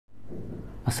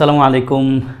আসসালামু আলাইকুম।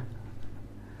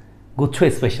 গুচ্ছ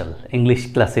স্পেশাল ইংলিশ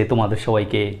ক্লাসে তোমাদের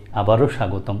সবাইকে আবারও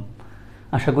স্বাগতম।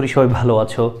 আশা করি সবাই ভালো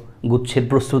আছো, গুচ্ছের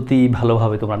প্রস্তুতি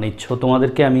ভালোভাবে তোমরা নিচ্ছ।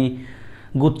 তোমাদেরকে আমি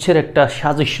গুচ্ছের একটা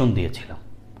সাজেশন দিয়েছিলাম।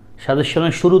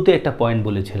 সাজেশনের শুরুতে একটা পয়েন্ট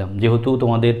বলেছিলাম, যেহেতু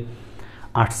তোমাদের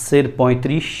আর্টসের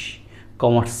 35,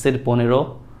 কমার্সের 15,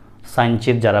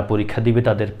 সায়েন্সের যারা পরীক্ষা দিবে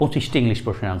তাদের 25টি ইংলিশ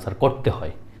প্রশ্নের আনসার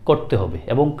করতে হবে,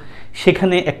 এবং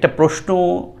সেখানে একটা প্রশ্ন,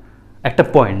 একটা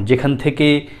পয়েন্ট যেখান থেকে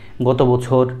গত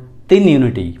বছর 3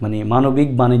 ইউনিটেই মানে মানবিক,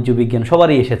 বাণিজ্য, বিজ্ঞান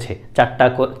সবারই এসেছে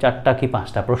চারটা কি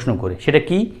 5টা প্রশ্ন করে। সেটা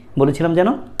কি বলেছিলাম যেন?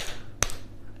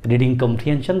 রিডিং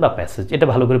কম্প্রিহেনশন বা প্যাসেজ। এটা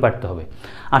ভালো করে পড়তে হবে।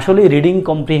 আসলে রিডিং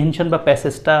কম্প্রিহেনশন বা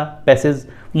প্যাসেজ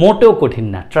মোটেও কঠিন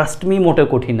না, ট্রাস্ট মি, মোটেও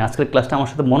কঠিন না। আজকের ক্লাসটা আমার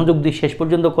সাথে মনোযোগ দিয়ে শেষ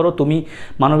পর্যন্ত করো। তুমি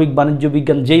মানবিক, বাণিজ্য,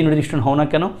 বিজ্ঞান যেই ইউনিট স্টুডেন্ট হও না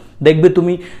কেন, দেখবে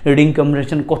তুমি রিডিং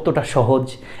কম্প্রিহেনশন কতটা সহজ।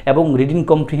 এবং reading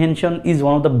comprehension is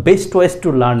one of the best ways to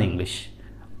learn English,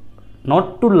 not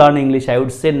to learn English, I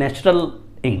would say natural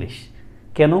English.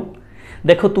 কেন?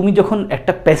 দেখো, তুমি যখন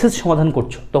একটা প্যাসেজ সমাধান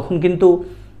করছো তখন কিন্তু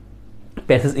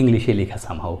প্যাসেজ ইংলিশে লেখা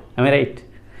সামহাও, আমি রাইট?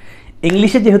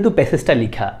 ইংলিশে যেহেতু প্যাসেজটা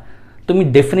লেখা, তুমি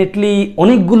ডেফিনেটলি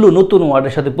অনেকগুলো নতুন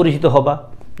ওয়ার্ডের সাথে পরিচিত হবা।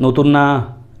 নতুন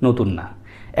না।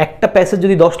 একটা প্যাসেজ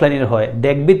যদি 10 লাইনের হয়,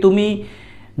 দেখবে তুমি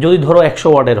যদি ধরো 100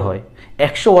 ওয়ার্ডের হয়,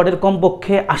 100 ওয়ার্ডের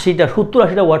কমপক্ষে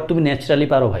 70-80টা ওয়ার্ড তুমি ন্যাচারালি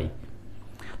পারো ভাই।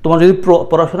 তোমার যদি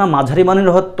পড়াশোনা মাঝারি মানের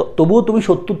হয় তবুও তুমি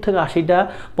 70 থেকে 80টা,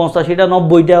 85টা,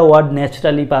 90টা ওয়ার্ড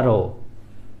ন্যাচারালি পারো।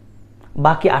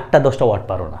 বাকি 8টা-10টা ওয়ার্ড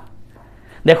পারো না।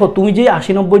 দেখো, তুমি যে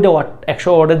 80-90টা ওয়ার্ড,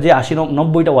 100 ওয়ার্ডের যে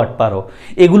 80-90টা ওয়ার্ড পারো,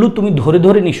 এগুলো তুমি ধরে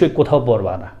ধরে নিশ্চয়ই কোথাও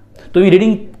পড়বা না। তুমি রিডিং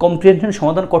কম্প্রিহেনশন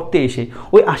সমাধান করতে এসে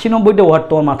ওই 80-90টা ওয়ার্ড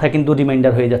তোমার মাথায় কিন্তু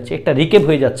রিমাইন্ডার হয়ে যাচ্ছে, একটা রিকেপ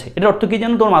হয়ে যাচ্ছে। এটার অর্থ কি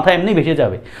জানো? তোমার মাথায় এমনি ভেসে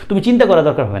যাবে, তুমি চিন্তা করা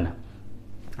দরকার হবে না।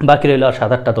 বাকি রইল আর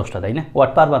 7-8-10টা, তাই না?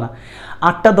 ওয়ার্ড পারবা না।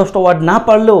 8টা-10টা ওয়ার্ড না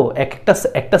পারলেও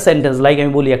একটা সেন্টেন্স, লাইক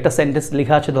আমি বলি, একটা সেন্টেন্স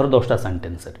লেখা আছে ধরো 10টা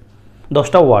সেন্টেন্সের,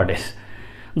 10টা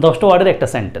ওয়ার্ডের একটা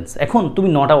সেন্টেন্স। এখন তুমি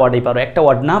 9টা ওয়ার্ডেই পারো, একটা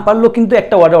ওয়ার্ড না পারলেও কিন্তু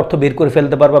একটা ওয়ার্ডের অর্থ বের করে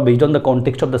ফেলতে পারবা based on the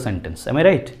context of the sentence, M I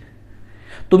right?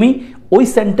 তুমি ওই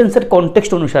সেন্টেন্সের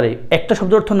কনটেক্সট অনুসারে একটা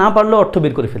শব্দ অর্থ না পারলেও অর্থ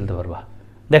বের করে ফেলতে পারবা।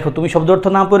 দেখো, তুমি শব্দ অর্থ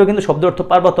না পড়েও কিন্তু শব্দ অর্থ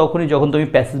পারবা তখনই যখন তুমি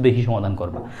প্যাসেজ বেশি সমাধান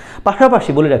করবা।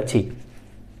 পাশাপাশি বলে রাখছি,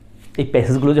 এই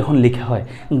প্যাসেজগুলো যখন লেখা হয়,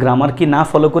 গ্রামার কি না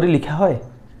ফলো করে লেখা হয়?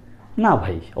 না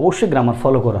ভাই, অবশ্যই গ্রামার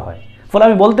ফলো করা হয়। ফলে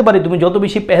আমি বলতে পারি, তুমি যত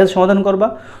বেশি প্যাসেজ সমাধান করবা,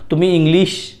 তুমি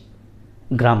ইংলিশ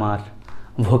গ্রামার,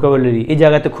 ভোকাবুলারি এই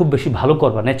জায়গাতে খুব বেশি ভালো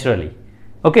করবা ন্যাচারালি।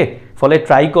 ওকে, ফলে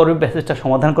ট্রাই করবে প্যাসেজটা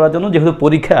সমাধান করার জন্য, যেহেতু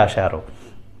পরীক্ষায় আসে আরও।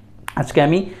 আজকে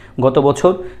আমি গত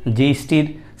বছর জিএসটির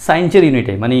সায়েন্সের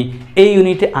ইউনিটে, মানে এই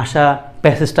ইউনিটে আসা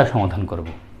প্যাসেজটা সমাধান করব।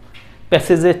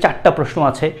 প্যাসেজে 4টা প্রশ্ন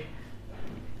আছে।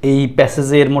 এই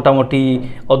প্যাসেজের মোটামুটি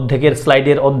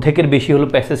স্লাইডের অর্ধেকের বেশি হলো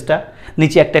প্যাসেজটা।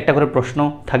 নিচে একটা করে প্রশ্ন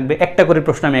থাকবে, একটা করে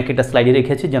প্রশ্ন আমি একটা স্লাইডে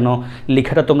রেখেছি যেন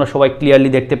লেখাটা তোমরা সবাই ক্লিয়ারলি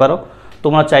দেখতে পারো।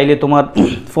 তোমরা চাইলে তোমার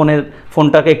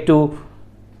ফোনটাকে একটু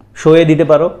সরিয়ে দিতে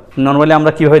পারো। নর্মালি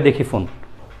আমরা কীভাবে দেখি ফোন?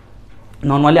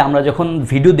 নর্মালি আমরা যখন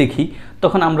ভিডিও দেখি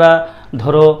তখন আমরা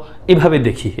ধরো এভাবে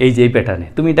দেখি, এই যে এই প্যাটার্নে।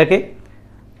 তুমি এটাকে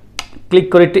ক্লিক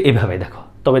করে একটু এভাবে দেখো,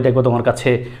 তবে দেখো তোমার কাছে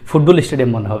ফুটবল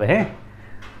স্টেডিয়াম মনে হবে, হ্যাঁ,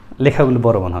 লেখাগুলো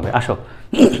বড় মনে হবে। আসো,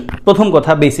 প্রথম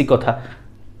কথা, বেসিক কথা,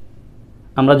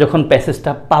 আমরা যখন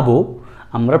প্যাসেজটা পাবো,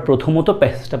 আমরা প্রথমত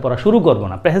প্যাসেজটা পড়া শুরু করব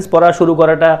না। প্যাসেজ পড়া শুরু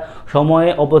করাটা সময়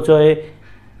অপচয়ে,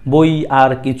 বই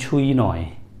আর কিছুই নয়।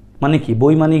 মানে কি?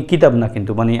 বই মানে কিতাব না,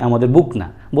 কিন্তু মানে আমাদের বুক না।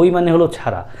 বই মানে হলো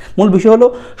ছাড়া। মূল বিষয় হলো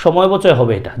সময় অপচয়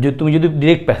হবে এটা তুমি যদি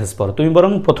ডিরেক্ট প্যাসেজ পড়ো। তুমি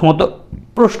বরং প্রথমত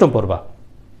প্রশ্ন পড়বা।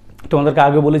 তোমাদেরকে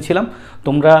আগে বলেছিলাম,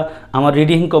 তোমরা আমার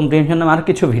রিডিং কম্প্রিহেনশন নামে আর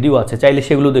কিছু ভিডিও আছে, চাইলে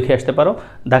সেগুলো দেখে আসতে পারো।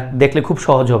 দেখলে খুব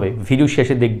সহজ হবে, ভিডিও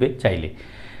শেষে দেখবে চাইলে।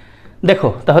 দেখো,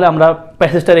 তাহলে আমরা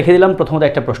প্যাসেজটা রেখে দিলাম। প্রথমত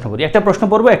একটা প্রশ্ন পড়ি, একটা প্রশ্ন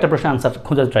পড়বো, একটা প্রশ্নের আনসার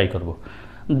খোঁজার ট্রাই করবো।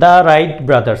 The right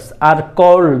brothers are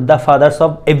called the father's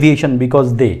of aviation because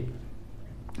they.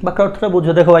 বাক্যের অর্থটা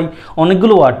বুঝো। দেখো ভাই,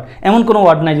 অনেকগুলো ওয়ার্ড, এমন কোনো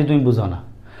ওয়ার্ড নাই যে তুমি বুঝো না।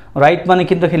 রাইট মানে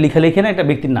কিন্তু লেখা না, একটা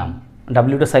ব্যক্তির নাম,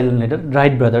 ডাব্লিউটা সাইলেন্ট লেটার।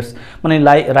 রাইট ব্রাদার্স মানে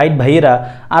রাইট ভাইয়েরা,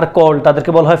 আর কল,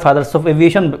 তাদেরকে বলা হয় ফাদার্স অফ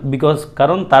এভিয়েশন বিকজ,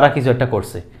 কারণ তারা কিছু একটা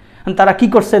করছে। তারা কি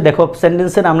করছে? দেখো,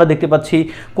 সেন্টেন্সের আমরা দেখতে পাচ্ছি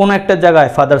কোনো একটা জায়গায়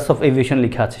ফাদার্স অফ এভিয়েশন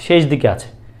লেখা আছে, শেষ দিকে আছে।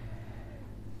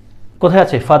 কোথায়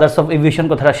আছে ফাদার্স অফ এভিয়েশন?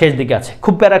 কথাটা শেষ দিকে আছে।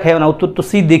 খুব প্যারা খাইও না, উত্তর তো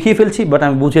সি দেখিয়ে ফেলছি, বাট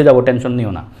আমি বুঝে যাবো, টেনশন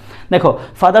নিও না। দেখো,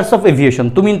 ফাদার্স অফ এভিয়েশন,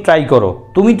 তুমি ট্রাই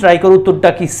করো উত্তরটা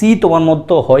কি সি তোমার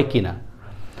মতো হয় কি না।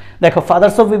 দেখো,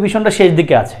 ফাদার্স অফ এভিয়েশনটা শেষ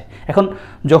দিকে আছে। এখন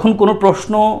যখন কোনো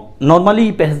প্রশ্ন, নর্মালি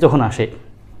প্যাসেজ যখন আসে,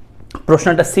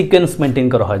 প্রশ্নটা সিকোয়েন্স মেনটেন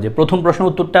করা হয়, যে প্রথম প্রশ্নের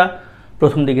উত্তরটা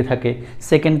প্রথম দিকে থাকে,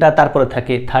 সেকেন্ডটা তারপরে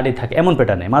থাকে, থার্ডে থাকে, এমন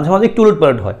প্যাটার্নে। মাঝে মাঝে একটু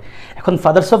উলটপালট হয়। এখন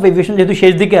ফাদার্স অফ এভিয়েশন যেহেতু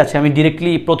শেষ দিকে আছে, আমি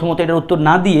ডিরেক্টলি প্রথমত এটার উত্তর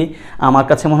না দিয়ে আমার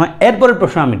কাছে মনে হয় এরপরের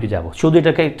প্রশ্ন আমি একটু যাবো। শুধু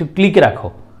এটাকে একটু ক্লিকে রাখো,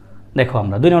 দেখো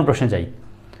আমরা 2 নম্বর প্রশ্নে যাই।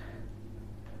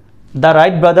 The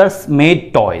right brothers made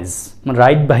toys,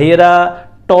 right ভাইয়েরা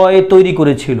টয় তৈরি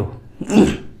করেছিল।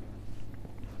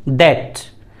 দ্যাট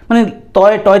মানে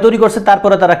টয় তৈরি করছে,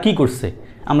 তারপরে তারা কি করছে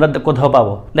আমরা কোথাও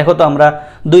পাবো? দেখো তো আমরা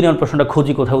 2 নম্বর প্রশ্নটা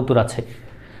খুঁজি কোথাও উত্তর আছে।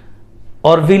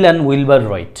 অরভিল অ্যান্ড উইলবার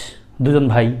রাইট, দুজন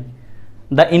ভাই,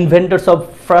 the inventors of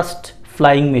first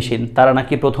flying machine, তারা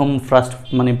নাকি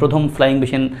প্রথম ফ্লাইং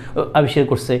মেশিন আবিষ্কার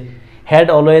করছে। Had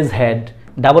always had,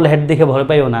 double head দেখে ভয়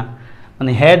পাইও না,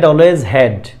 মানে হ্যাড অলওয়েজ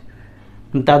হ্যাড,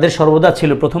 তাদের সর্বদা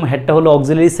ছিল। প্রথম হেডটা হলো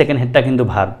অক্সিলারি, সেকেন্ড হেডটা কিন্তু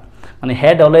ভার্ব, মানে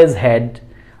had always had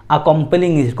a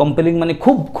compelling মানে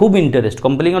খুব ইন্টারেস্ট।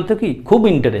 কম্পেলিং অর্থ কি? খুব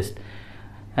ইন্টারেস্ট।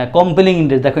 হ্যাঁ, কম্পেলিং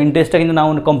ইন্টারেস্ট, দেখো ইন্টারেস্টটা কিন্তু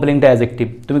নাউন, কম্পেলিংটা অ্যাডজেক্টিভ,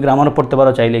 তুমি গ্রামারও পড়তে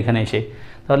পারো চাইলে এখানে এসে।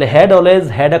 তাহলে had always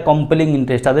had a compelling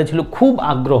interest, তাদের ছিল খুব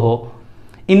আগ্রহ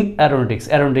ইন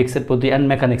অ্যারোনটিক্সের প্রতি, অ্যান্ড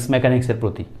মেকানিক্সের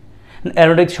প্রতি।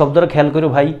 অ্যারোনটিক্স শব্দটা খেয়াল করো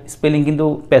ভাই, স্পেলিং কিন্তু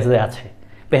প্যাসেজে আছে,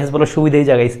 প্যাসেজ বলার সুবিধা এই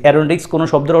জায়গায়। অ্যারোনটিক্স কোনো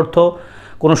শব্দের অর্থ,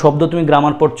 কোনো শব্দ তুমি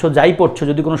গ্রামার পড়ছো, যাই পড়ছো,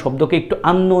 যদি কোনো শব্দকে একটু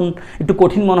আননোন, একটু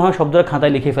কঠিন মনে হয়, শব্দটা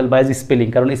খাতায় লিখে ফেলবা এজ স্পেলিং,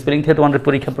 কারণ স্পেলিং থেকে তোমাদের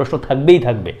পরীক্ষা প্রশ্ন থাকবে।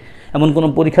 এমন কোনো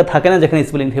পরীক্ষা থাকে না যেখানে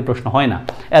স্পেলিং থেকে প্রশ্ন হয় না।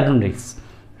 অ্যারোনটিক্স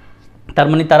তার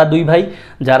মানে তারা 2 ভাই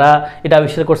যারা এটা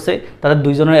আবিষ্কার করছে, তাদের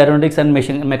 2 জনের অ্যারোনটিক্স অ্যান্ড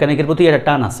মেকানিকের প্রতি একটা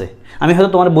টান আছে। আমি হয়তো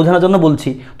তোমার বোঝানোর জন্য বলছি,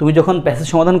 তুমি যখন প্যাসেজ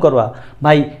সমাধান করবা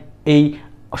ভাই, এই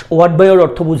ওয়ার্ড বাই ওয়ার্ড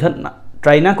অর্থ বোঝান না,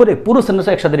 ট্রাই না করে পুরো সেন্টেন্স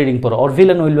একসাথে রিডিং পড়ো। Orville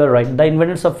and Wilbur right, the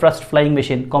inventors of first flying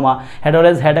machine, had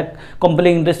always had a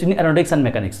compelling interest in Aeronautics and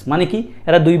mechanics. মানে কি?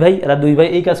 এরা 2 ভাই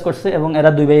এই কাজ করছে, এবং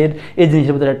এরা 2 ভাইয়ের এই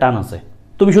জিনিসের ভিতরে টান আছে।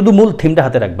 তুমি শুধু মূল থিমটা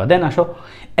হাতে রাখবা। দেন আসো,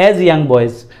 অ্যাজ ইয়াং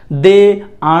বয়েজ দে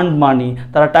আর্নড মানি,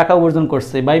 তারা টাকা উপার্জন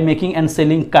করছে by making and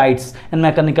selling kites and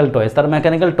mechanical toys, তারা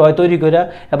মেকানিক্যাল টয় তৈরি করে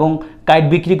এবং কাইট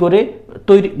বিক্রি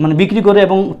করে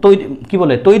এবং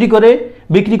তৈরি করে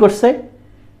বিক্রি করছে,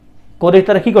 করে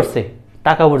তারা কি করছে?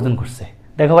 টাকা উপার্জন করছে।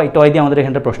 দেখো ভাই, টয় দিয়ে আমাদের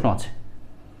এখানটা প্রশ্ন আছে,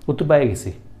 উত্তর পেয়ে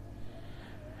গেছি।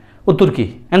 উত্তর কি?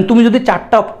 অ্যান্ড তুমি যদি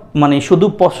 4টা মানে শুধু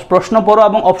প্রশ্ন পড়ো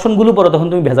এবং অপশনগুলো পড়ো, তখন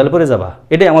তুমি ভেজাল পড়ে যাবা।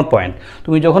 এটাই আমার পয়েন্ট।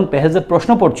 তুমি যখন প্যাসেজের প্রশ্ন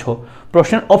পড়ছো,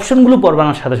 প্রশ্নের অপশনগুলো পড়বা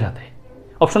না সাথে সাথে।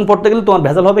 অপশন পড়তে গেলে তোমার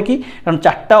ভেজাল হবে কি? কারণ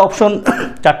 4টা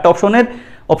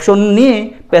অপশন নিয়ে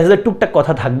প্যাসেজের টুকটাক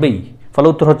কথা থাকবেই। ফলে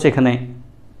উত্তর হচ্ছে এখানে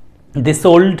দে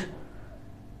সোল্ড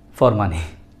ফর মানি,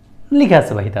 লিখে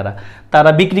আছে ভাই। তারা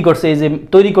বিক্রি করছে, এই যে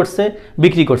তৈরি করছে,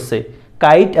 বিক্রি করছে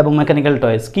কাইট এবং মেকানিক্যাল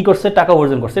টয়েস, কি করছে? টাকা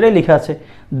উপার্জন করছে, এটাই লেখা আছে।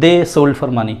 দে সোল্ড ফর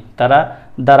মানি, তারা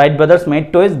the right brothers made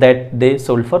toys that they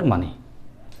sold for money.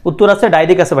 উত্তর আছে,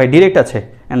 ডাইরেক্ট আছে ভাই, ডিরেক্ট আছে।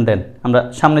 অ্যান্ড দেন আমরা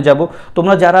সামনে যাব।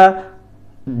 তোমরা যারা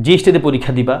জিএসটিতে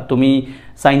পরীক্ষা দিবা, তুমি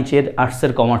সায়েন্সের,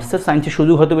 আর্টসের, কমার্সের, সায়েন্সের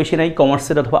সুযোগ হয়তো বেশি নাই,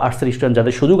 কমার্সের অথবা আর্টসের স্টুডেন্ট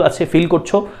যাদের সুযোগ আছে, ফিল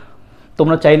করছো,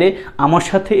 তোমরা চাইলে আমার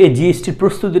সাথে এই জিএসটির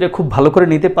প্রস্তুতিটা খুব ভালো করে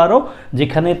নিতে পারো,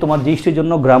 যেখানে তোমার জিএসটির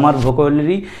জন্য গ্রামার,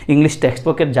 ভোকাবুলারি, ইংলিশ টেক্সট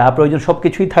বুকের যা প্রয়োজন সব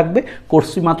কিছুই থাকবে। কোর্স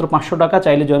ফি মাত্র 500 টাকা,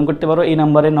 চাইলে জয়েন করতে পারো। এই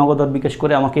নাম্বারে নগদ বিকাশ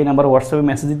করে আমাকে এই নাম্বারে হোয়াটসঅ্যাপে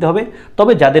মেসেজ দিতে হবে।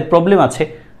 তবে যাদের প্রবলেম আছে,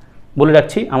 বলে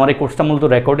রাখছি, আমার এই কোর্সটা মূলত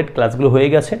রেকর্ডেড ক্লাসগুলো হয়ে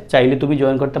গেছে, চাইলে তুমি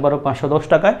জয়েন করতে পারো 510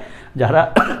 টাকায়।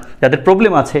 যাদের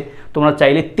প্রবলেম আছে, তোমরা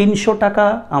চাইলে 300 টাকা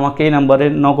আমাকে এই নাম্বারে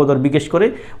নগদ বিকাশ করে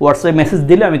হোয়াটসঅ্যাপে মেসেজ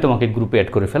দিলে আমি তোমাকে গ্রুপে অ্যাড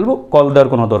করে ফেলবো, কল দেওয়ার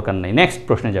কোনো দরকার নেই। নেক্সট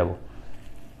প্রশ্নে যাব।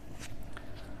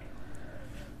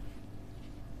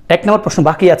 1 নম্বর প্রশ্ন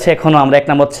বাকি আছে এখনও, আমরা 1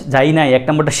 নম্বর যাই নাই, 1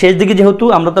 নম্বরটা শেষ দিকে, যেহেতু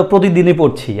আমরা তো প্রতিদিনই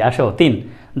পড়ছি। আসো 3,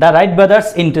 the right brothers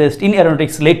interest in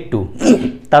Aeronautics lead two,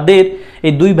 তাদের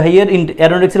এই 2 ভাইয়ের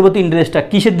অ্যারোনটিক্সের প্রতি ইন্টারেস্টটা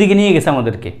কিসের দিকে নিয়ে গেছে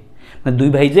আমাদেরকে? মানে 2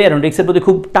 ভাই যে অ্যারোনটিক্সের প্রতি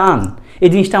খুব টান, এই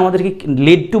জিনিসটা আমাদেরকে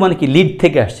লিড টু মানে কি? লিড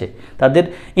থেকে আসছে। তাদের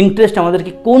ইন্টারেস্ট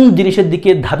আমাদেরকে কোন জিনিসের দিকে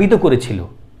ধাবিত করেছিল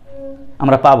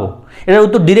আমরা পাবো। এটার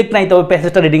উত্তর ডিরেক্ট নাই, তবে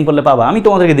প্যাসেজটা রিডিং করলে পাবা, আমি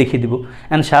তোমাদেরকে দেখিয়ে দিব।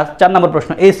 অ্যান্ড 4 নম্বর প্রশ্ন,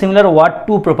 এ সিমিলার ওয়ার্ড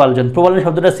টু প্রপালজন, প্রপালজন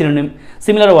শব্দটা সিনোনিম,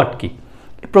 সিমিলার ওয়ার্ড কি?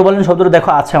 প্রপালজন শব্দটা দেখো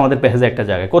আছে আমাদের প্যাসেজে একটা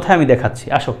জায়গায়, কোথায় আমি দেখাচ্ছি,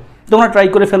 আসো তোমরা ট্রাই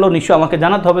করে ফেলো। নিশ্চয়ই আমাকে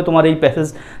জানাতে হবে তোমার এই প্যাসেজ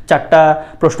 4টা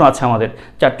প্রশ্ন আছে আমাদের,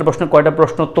 4টা প্রশ্ন কয়টা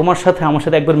প্রশ্ন তোমার সাথে আমার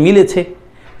সাথে একবার মিলেছে,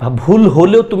 বা ভুল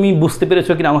হলেও তুমি বুঝতে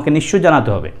পেরেছো কিনা আমাকে নিশ্চয়ই জানাতে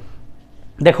হবে।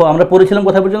 দেখো আমরা পড়েছিলাম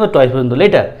কোথায় পর্যন্ত? টয়েস পর্যন্ত।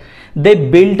 Letter they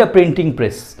build a printing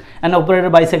press and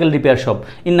operated bicycle repair shop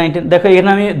in 19। দেখো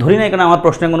এখানে আমি ধরি নাই, কারণ আমার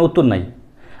প্রশ্নের কোনো উত্তর নাই।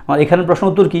 আমার এখানে প্রশ্ন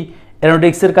উত্তর কি?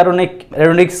 অ্যারোনটিক্সের কারণে,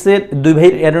 অ্যারোনটিক্সের 2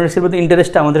 ভাইয়ের অ্যারোনটিক্সের প্রতি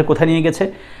ইন্টারেস্টটা আমাদের কোথায় নিয়ে গেছে?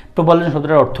 প্রপালজন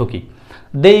শব্দটার অর্থ কী?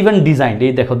 দে ইভেন ডিজাইন্ড,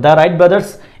 এই দেখো, the right brothers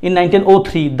in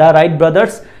 1903 the right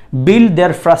brothers build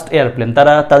their first airplane,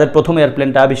 তারা তাদের প্রথম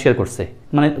এয়ারপ্লেনটা আবিষ্কার করছে,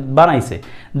 মানে বানাইছে।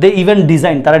 দে ইভেন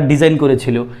ডিজাইন, তারা ডিজাইন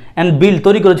করেছিল। অ্যান্ড বিল্ড,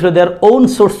 তৈরি করেছিল their own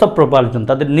source of propulsion,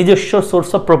 তাদের নিজস্ব সোর্স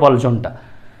অফ প্রপালশনটা।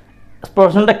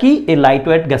 প্রশ্নটা কি? এ লাইট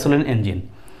ওয়েট গ্যাসোলিন ইঞ্জিন।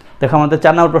 দেখো আমাদের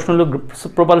 4 নম্বর প্রশ্ন হলো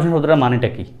প্রপালশন শব্দটার মানেটা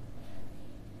কি?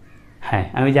 হ্যাঁ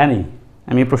আমি জানি,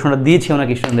 আমি এই প্রশ্নটা দিয়েছি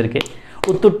ওনাকে স্টুডেন্টদেরকে,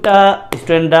 উত্তরটা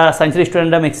স্টুডেন্টরা, সায়েন্সের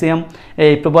স্টুডেন্টরা ম্যাক্সিমাম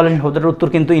এই প্রপালশন শব্দটার উত্তর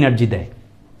কিন্তু এনার্জি দেয়।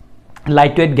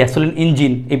 লাইট ওয়েট গ্যাসোলিন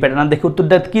ইঞ্জিন, এই প্যাটার্ন দেখে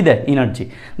উত্তরটা কী দেয়? এনার্জি।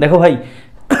 দেখো ভাই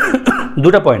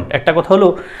দুটা পয়েন্ট, একটা কথা হলো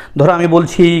ধরো আমি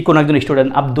বলছি কোনো একজন স্টুডেন্ট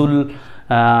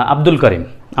আব্দুল করিম,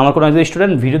 আমার কোনো একজন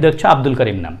স্টুডেন্ট ভিডিও দেখছে আব্দুল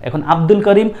করিম নাম, এখন আব্দুল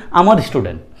করিম আমার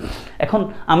স্টুডেন্ট, এখন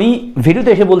আমি ভিডিওতে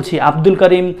এসে বলছি Abdul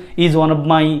Karim is one of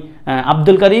my,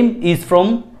 Abdul Karim is from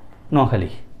Noakhali,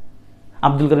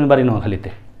 Abdul Karim বাড়ি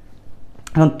নোয়াখালীতে।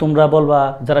 এখন তোমরা বলবা,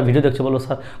 যারা ভিডিও দেখছো বলো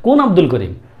স্যার কোন আব্দুল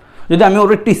করিম? যদি আমি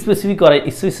ওর একটু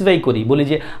স্পেসিফাই করি, বলি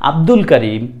যে আব্দুল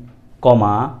করিম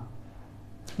কমা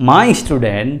my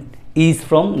student is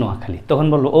from Noakhali, তখন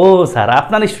বলবো ও স্যার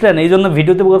আপনার স্টুডেন্ট, এই জন্য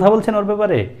ভিডিওতে কথা বলছেন ওর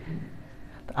ব্যাপারে।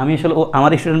 আমি আসলে ও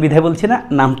আমার স্টুডেন্ট বিধায় বলছি না,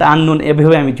 নামটা আননোন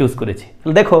এভাবে আমি চুজ করেছি।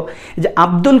 দেখো যে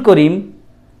আব্দুল করিম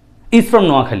ইজ ফ্রম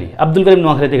নোয়াখালী, আব্দুল করিম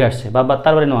নোয়াখালী থেকে আসছে, বাবা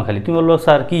তার বাড়ি নোয়াখালী, তুমি বললো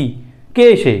স্যার কি, কে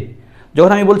এসে?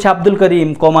 যখন আমি বলছি আব্দুল করিম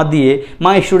কমা দিয়ে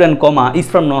my student comma is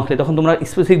from Noakhali, তখন তোমরা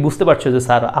স্পেসিফিক বুঝতে পারছো যে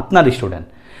স্যার আপনার স্টুডেন্ট।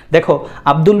 দেখো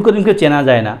আব্দুল করিমকে চেনা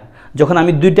যায় না, যখন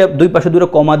আমি দুই পাশে দুটো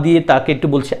কমা দিয়ে তাকে একটু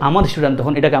বলছি আমার স্টুডেন্ট,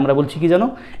 তখন এটাকে আমরা বলছি কি জানো?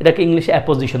 এটাকে ইংলিশে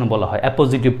অ্যাপোজিশনও বলা হয়,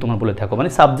 অ্যাপোজিটিভ তোমরা বলে থাকো, মানে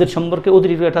সাবজেক্ট সম্পর্কে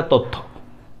অতিরিক্ত একটা তথ্য।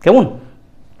 কেমন?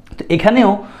 তো এখানেও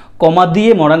কমা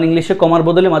দিয়ে মডার্ন ইংলিশে কমার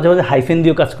বদলে মাঝে মাঝে হাইফেন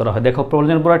দিয়েও কাজ করা হয়। দেখো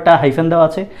প্রবলেমের পর একটা হাইফেন দেওয়া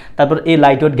আছে, তারপর এই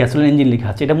লাইট ওয়েট গ্যাসোলিন ইঞ্জিন লেখা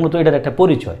আছে, এটা মূলত এটার একটা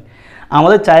পরিচয়।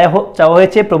 আমাদের চাওয়া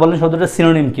হয়েছে প্রবলেম শব্দটা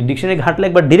সিনোনিম কি, ডিকশনারি ঘাটলে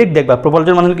একবার ডিরেক্ট দেখবা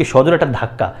প্রবলেম মানে কি সজোর একটা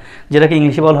ধাক্কা, যেটাকে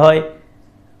ইংলিশে বলা হয়,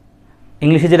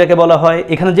 ইংলিশে যেটাকে বলা হয়,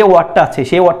 এখানে যে ওয়ার্ডটা আছে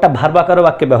সেই ওয়ার্ডটা ভার্ব আকারে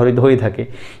বাক্যে ব্যবহৃত হয়ে থাকে,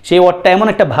 সেই ওয়ার্ডটা এমন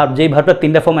একটা ভার্ব যেই ভার্বটার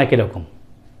তিনটা ফর্ম একই রকম।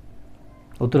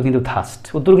 উত্তর কিন্তু থার্স্ট,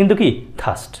 উত্তর কিন্তু কি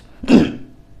থার্স্ট।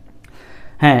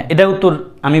 হ্যাঁ এটা উত্তর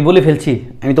আমি বলে ফেলছি,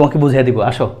 আমি তোমাকে বুঝিয়ে দিব।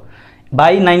 আসো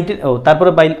বাই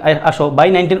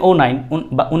 1909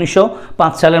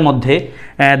 1905 সালের মধ্যে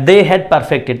দে হ্যাড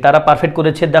পারফেক্টেড, তারা পারফেক্ট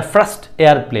করেছে দ্য ফার্স্ট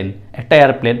এয়ারপ্লেন, একটা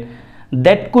airplane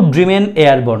that could remain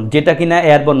airborne, যেটা কিনা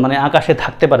এয়ারবর্ন মানে আকাশে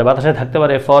থাকতে পারে, বাতাসে থাকতে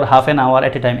পারে for half an hour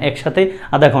at A time, একসাথে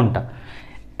আধা ঘন্টা।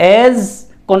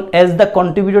 As the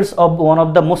কন্ট্রিবিউটার্স of one of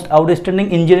the most outstanding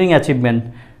engineering achievement,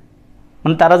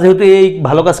 মানে তারা যেহেতু এই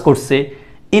ভালো কাজ করছে,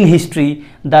 in history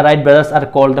the right brothers are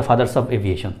called the father's of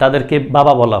aviation, তাদেরকে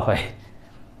বাবা বলা হয়।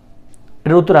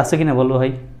 এটার উত্তর আছে কিনা বলো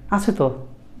ভাই? আছে তো,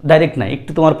 ডাইরেক্ট না,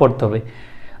 একটু তোমার পড়তে হবে।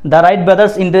 The right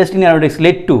brothers interest in Aeronautics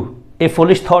lead two A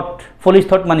foolish thought, foolish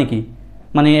thought মানে কি?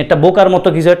 মানে একটা বোকার মতো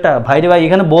কিছু একটা। ভাইরে ভাই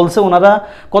এখানে বলছে ওনারা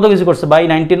কত কিছু করছে। By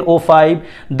 1905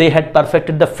 they had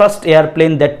perfected the first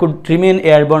airplane that could remain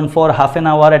airborne for half an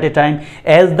hour at a time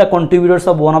as the কন্ট্রিবিউটার্স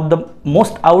of one of the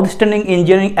most outstanding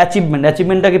engineering achievement.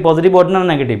 অ্যাচিভমেন্টটা কি পজিটিভ ওয়ার্ড না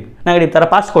নেগেটিভ? নেগেটিভ। তারা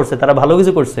pass করছে, তারা ভালো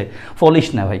কিছু করছে, foolish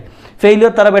না ভাই।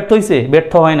 ফেইলিওর তারা ব্যর্থ হয়েছে,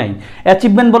 ব্যর্থ হয় নাই।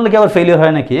 অ্যাচিভমেন্ট বললে কি আবার ফেইলিওর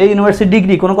হয় নাকি? এই ইউনিভার্সিটি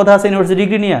ডিগ্রি, কোনো কথা আছে ইউনিভার্সিটি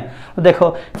ডিগ্রি নিয়ে? দেখো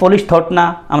ফলিশ থট না,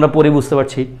 আমরা পরে বুঝতে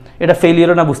পারছি এটা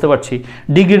ফেইলিওরও না, বুঝতে পারছি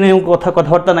ডিগ্রি নিয়েও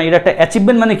কথাবার্তা না, এটা একটা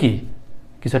অ্যাচিভমেন্ট মানে কি?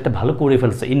 কিছু একটা ভালো করে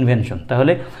ফেলছে, ইনভেনশন।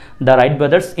 তাহলে the right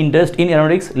brothers interest in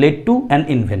aeronautics lead to an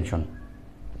invention.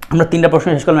 আমরা তিনটা প্রশ্ন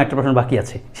শেষ করলাম, একটা প্রশ্ন বাকি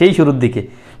আছে, সেই শুরুর দিকে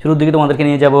তোমাদেরকে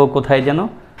নিয়ে যাব কোথায় যেন।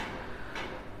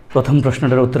 প্রথম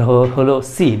প্রশ্নটার উত্তর হলো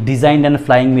C, designed and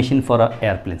flying machine for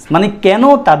এয়ারপ্লেনস। মানে কেন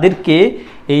তাদেরকে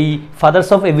এই ফাদার্স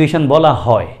অফ এভিয়েশন বলা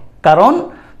হয়? কারণ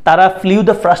তারা flew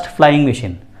the first flying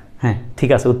machine. হ্যাঁ ঠিক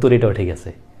আছে, উত্তর এটাও ঠিক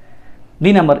আছে।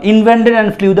 D number, invented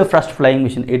and flew the first flying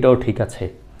machine, এটাও ঠিক আছে।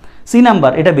 সি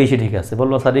নাম্বার, এটা বেশি ঠিক আছে।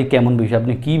 বলবো স্যার এই কেমন বিষয়,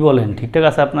 আপনি কী বলেন? ঠিকঠাক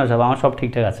আছে আপনার সব? আমার সব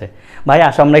ঠিকঠাক আছে ভাই।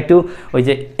 আসো আমরা একটু ওই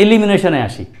যে এলিমিনেশনে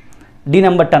আসি। ডি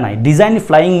নাম্বারটা নাই, design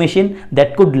flying machine that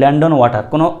could land on water.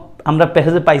 কোনো আমরা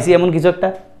প্যাসেজে পাইছি এমন কিছু একটা?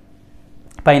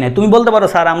 পাই নাই। তুমি বলতে পারো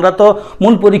স্যার আমরা তো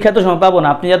মূল পরীক্ষা তো সময় পাবো না,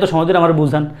 আপনি এত সময় ধরে আমার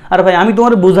বুঝান। আর ভাই আমি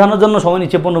তোমার বোঝানোর জন্য সময়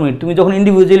নিচ্ছে 15 মিনিট। তুমি যখন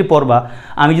ইন্ডিভিজুয়ালি পড়বা,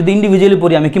 আমি যদি ইন্ডিভিজুয়ালি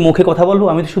পড়ি, আমি কি মুখে কথা বলবো?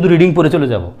 আমি তো শুধু রিডিং পড়ে চলে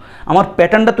যাব। আমার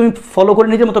প্যাটার্নটা তুমি ফলো করে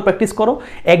নিজের মতো প্র্যাকটিস করো।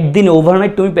 একদিন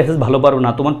ওভারনাইট তুমি প্যাসেজ ভালো পারো না।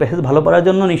 তোমার প্যাসেজ ভালো পারার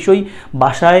জন্য নিশ্চয়ই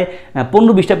বাসায়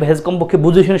 15-20টা প্যাসেজ কমপক্ষে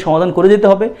বুঝে শুনে সমাধান করে যেতে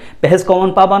হবে। প্যাসেজ কমন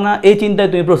পাবা না এই চিন্তায়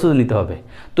তুমি প্রস্তুতি নিতে হবে।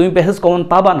 তুমি প্যাসেজ কমন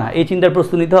পাবা না এই চিন্তায়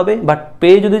প্রস্তুতি নিতে হবে, বাট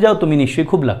পেয়ে যদি যাও তুমি নিশ্চয়ই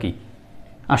খুব লাকি।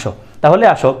 আসো তাহলে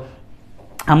আসো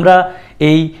আমরা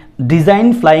এই ডিজাইন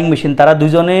ফ্লাইং মেশিন, তারা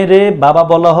দুজনের বাবা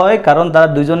বলা হয় কারণ তারা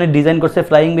দুজনে ডিজাইন করছে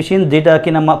ফ্লাইং মেশিন যেটা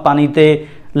কিনা পানিতে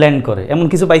ল্যান্ড করে। এমন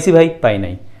কিছু পাইছি ভাই? পাই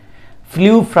নাই।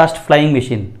 ফ্লিউ ফার্স্ট ফ্লাইং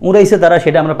মেশিন উড়াইছে তারা,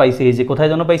 সেটা আমরা পাইছি। এই যে কোথায়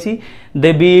যেন পাইছি,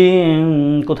 দেবী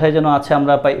কোথায় যেন আছে,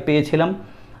 আমরা পেয়েছিলাম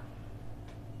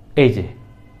এই যে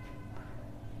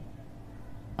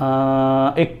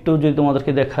একটু যদি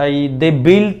তোমাদেরকে দেখাই, দে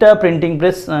build a printing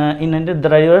press in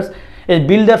the Riders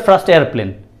build the first airplane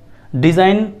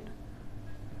design.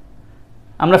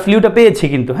 আমরা ফ্লিউটা পেয়েছি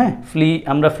কিন্তু, হ্যাঁ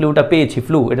আমরা ফ্লিউটা পেয়েছি,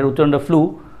 ফ্লু, এটার উচ্চারণটা ফ্লু।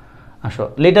 আসো,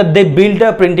 letter they build a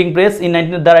printing press in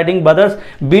 19 the writing brothers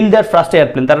build their first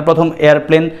airplane, তারা প্রথম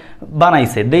এয়ারপ্লেন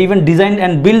বানাইছে। দে even design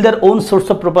and build their own source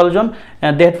of propulsion,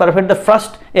 they had perfect the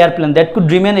first airplane that could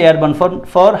remain এয়ারবার্ন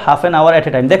for half an hour at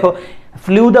a time. দেখো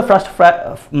flu the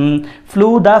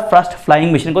first flying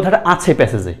machine কথাটা আছে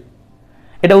প্যাসেজে,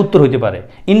 এটা উত্তর হইতে পারে।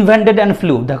 Invented and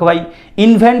flu, দেখো ভাই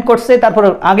invent করছে তারপর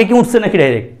আগে কি উঠছে নাকি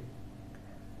ডাইরেক্ট?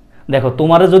 দেখো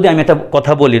তোমার যদি আমি একটা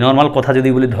কথা বলি, নর্মাল কথা যদি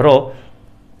বলি, ধরো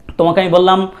তোমাকে আমি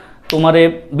বললাম তোমারে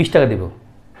 20 টাকা দিব,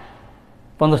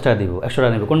 50 টাকা দিব, 100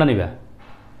 টাকা নিবে, কোনটা নিবা?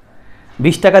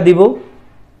 20 টাকা দিব,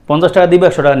 50 টাকা দিব,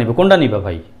 100 টাকা নিবে, কোনটা নিবা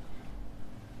ভাই?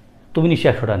 তুমি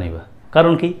নিশ্চয়ই 100 টাকা নিবা।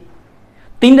 কারণ কি?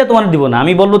 তিনটা তোমার দিব না,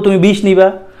 আমি বলবো তুমি 20 নিবা,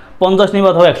 50 নিবা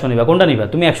অথবা 100 নিবা, কোনটা নিবা?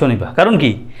 তুমি 100 নিবা। কারণ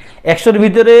কি? 100-এর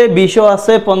ভিতরে 20ও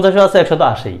আছে, 50ও আছে, 100 তো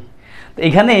আসেই। তো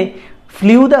এখানে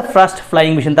flew the first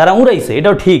flying machine, তারা উড়াইছে,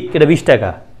 এটাও ঠিক, এটা 20 টাকা।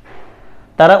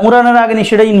 তারা উড়ানোর আগে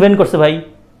নিশ্চয়ই এটা ইনভেন্ট করছে ভাই,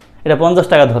 এটা 50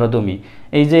 টাকা ধরো তুমি।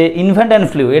 এই যে ইনভেন্ট অ্যান্ড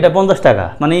ফ্লিউ, এটা 50 টাকা,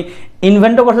 মানে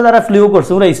ইনভেন্টও করছে তারা, ফ্লিউ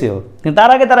করছে, উড়াইছেও। কিন্তু তার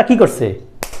আগে তারা কি করছে?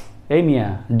 এই মিয়া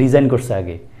ডিজাইন করছে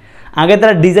আগে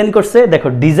তারা ডিজাইন করছে। দেখো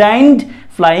designed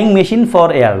flying machine for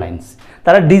airlines,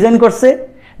 তারা ডিজাইন করছে,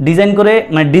 ডিজাইন করে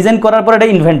মানে ডিজাইন করার পর এটা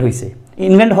ইনভেন্ট হয়েছে,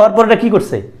 ইনভেন্ট হওয়ার পর এটা কী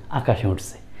করছে? আকাশে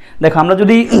উঠছে। দেখো আমরা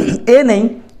যদি এ নেই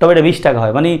তবে এটা 20 টাকা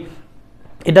হয়, মানে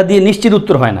এটা দিয়ে নিশ্চিত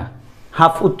উত্তর হয় না,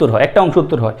 হাফ উত্তর হয়, একটা অংশ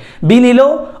উত্তর হয়। বি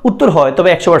নিলেও উত্তর হয়, তবে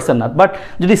 100% না। বাট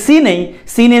যদি সি নেই,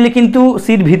 সি নিলে কিন্তু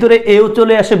সির ভিতরে এও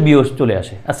চলে আসে, বিও চলে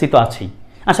আসে, আর সি তো আছেই।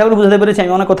 আশা করি বুঝতে পেরেছি,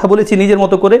 আমি অনেক কথা বলেছি নিজের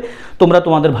মতো করে, তোমরা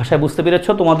তোমাদের ভাষায় বুঝতে পেরেছ।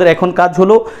 তোমাদের এখন কাজ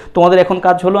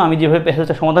হলো আমি যেভাবে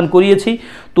প্যাসেজটা সমাধান করিয়েছি,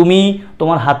 তুমি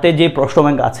তোমার হাতে যে প্রশ্ন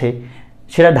ব্যাংক আছে,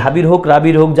 সেটা ঢাবির হোক,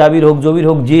 রাবির হোক, জাবির হোক, জবির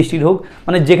হোক, জিএসটির হোক,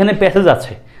 মানে যেখানে প্যাসেজ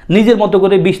আছে নিজের মতো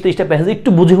করে 20-23টা প্যাসেজ একটু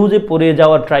বুঝে বুঝে পড়ে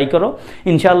যাওয়ার ট্রাই করো।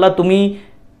 ইনশাআল্লাহ তুমি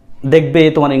দেখবে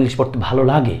তোমার ইংলিশ পড়তে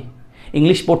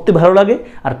ভালো লাগে,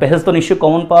 আর প্যাসেজ তো নিশ্চয়ই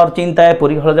কমন পাওয়ার চিন্তায়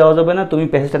পরীক্ষা হলে যাওয়া যাবে না। তুমি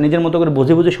প্যাসেজটা নিজের মতো করে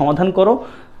বুঝে বুঝে সমাধান করো।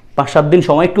 5-7 দিন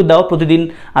সময় একটু দাও, প্রতিদিন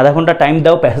আধা ঘন্টা টাইম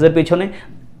দাও প্যাসেজের পেছনে,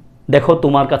 দেখো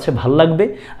তোমার কাছে ভালো লাগবে।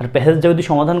 আর প্যাসেজটা যদি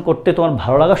সমাধান করতে তোমার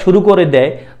ভালো লাগা শুরু করে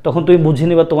দেয়, তখন তুমি বুঝে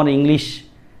নিবা তোমার ইংলিশ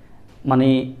মানে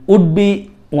would be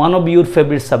one of your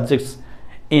favourite subjects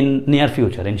in near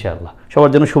future ইনশাআল্লাহ।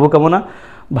 সবার জন্য শুভকামনা,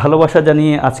 ভালোবাসা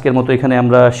জানিয়ে আজকের মতো এখানে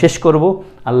আমরা শেষ করব।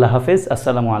 আল্লাহ হাফেজ,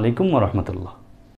 আসসালামু আলাইকুম ওয়া রাহমাতুল্লাহ।